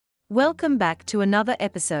Welcome back to another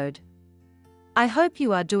episode. I hope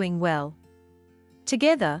you are doing well.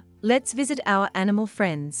 Together, let's visit our animal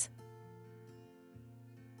friends.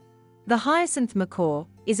 The Hyacinth Macaw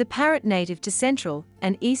is a parrot native to Central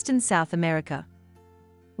and Eastern South America.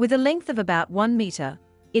 With a length of about 1 meter,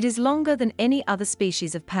 it is longer than any other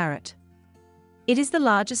species of parrot. It is the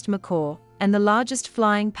largest macaw and the largest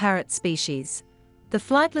flying parrot species. The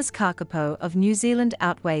flightless kakapo of New Zealand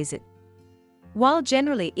outweighs it. While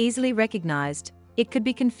generally easily recognized, it could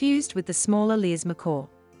be confused with the smaller Lear's macaw.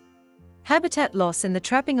 Habitat loss and the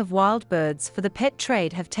trapping of wild birds for the pet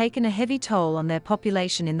trade have taken a heavy toll on their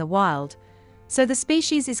population in the wild, so the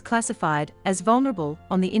species is classified as vulnerable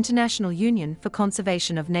on the International Union for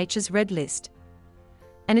Conservation of Nature's Red List,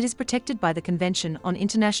 and it is protected by the Convention on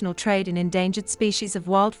International Trade in Endangered Species of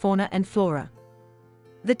Wild Fauna and Flora.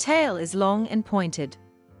 The tail is long and pointed.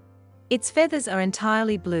 Its feathers are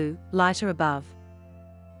entirely blue, lighter above.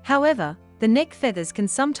 However, the neck feathers can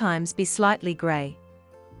sometimes be slightly gray.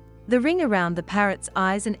 The ring around the parrot's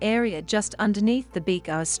eyes and area just underneath the beak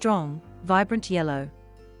are a strong, vibrant yellow.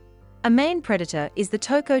 A main predator is the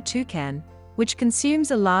toko toucan, which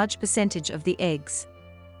consumes a large percentage of the eggs.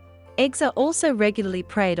 Eggs are also regularly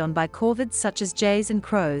preyed on by corvids such as jays and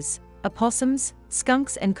crows, opossums,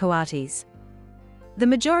 skunks and coatis. The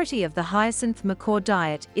majority of the hyacinth macaw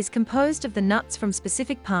diet is composed of the nuts from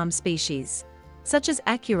specific palm species, such as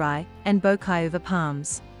acuri and bocaiuva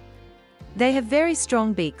palms. They have very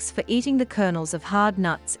strong beaks for eating the kernels of hard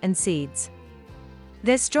nuts and seeds.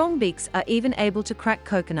 Their strong beaks are even able to crack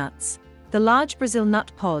coconuts, the large Brazil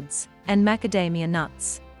nut pods, and macadamia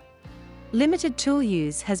nuts. Limited tool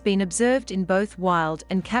use has been observed in both wild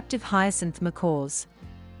and captive hyacinth macaws.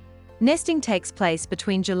 Nesting takes place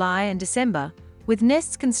between July and December, with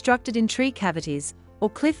nests constructed in tree cavities or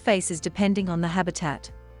cliff faces depending on the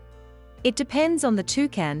habitat. It depends on the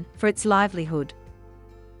toucan for its livelihood.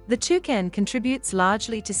 The toucan contributes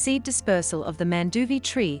largely to seed dispersal of the manduvi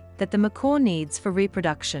tree that the macaw needs for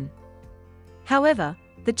reproduction. However,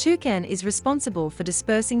 the toucan is responsible for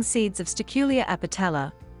dispersing seeds of Staculia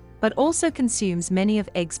apitala, but also consumes many of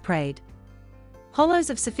eggs preyed. Hollows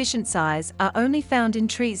of sufficient size are only found in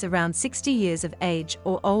trees around 60 years of age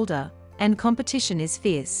or older, and competition is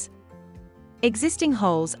fierce. Existing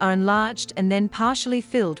holes are enlarged and then partially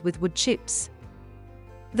filled with wood chips.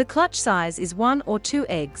 The clutch size is 1 or 2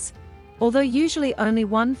 eggs, although usually only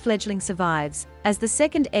one fledgling survives, as the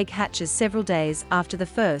second egg hatches several days after the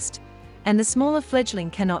first, and the smaller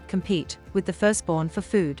fledgling cannot compete with the firstborn for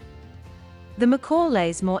food. The macaw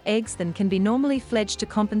lays more eggs than can be normally fledged to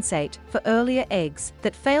compensate for earlier eggs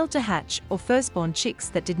that failed to hatch or firstborn chicks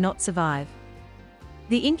that did not survive.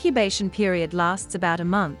 The incubation period lasts about a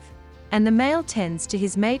month, and the male tends to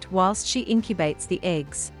his mate whilst she incubates the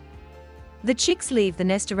eggs. The chicks leave the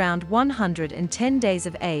nest around 110 days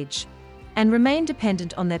of age, and remain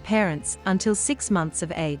dependent on their parents until 6 months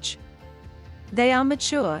of age. They are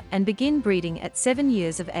mature and begin breeding at 7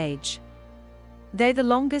 years of age. They're the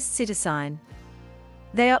longest citizen.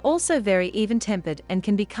 They are also very even-tempered and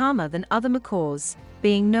can be calmer than other macaws,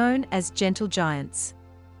 being known as gentle giants.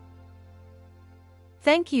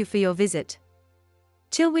 Thank you for your visit.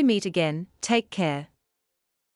 Till we meet again, take care.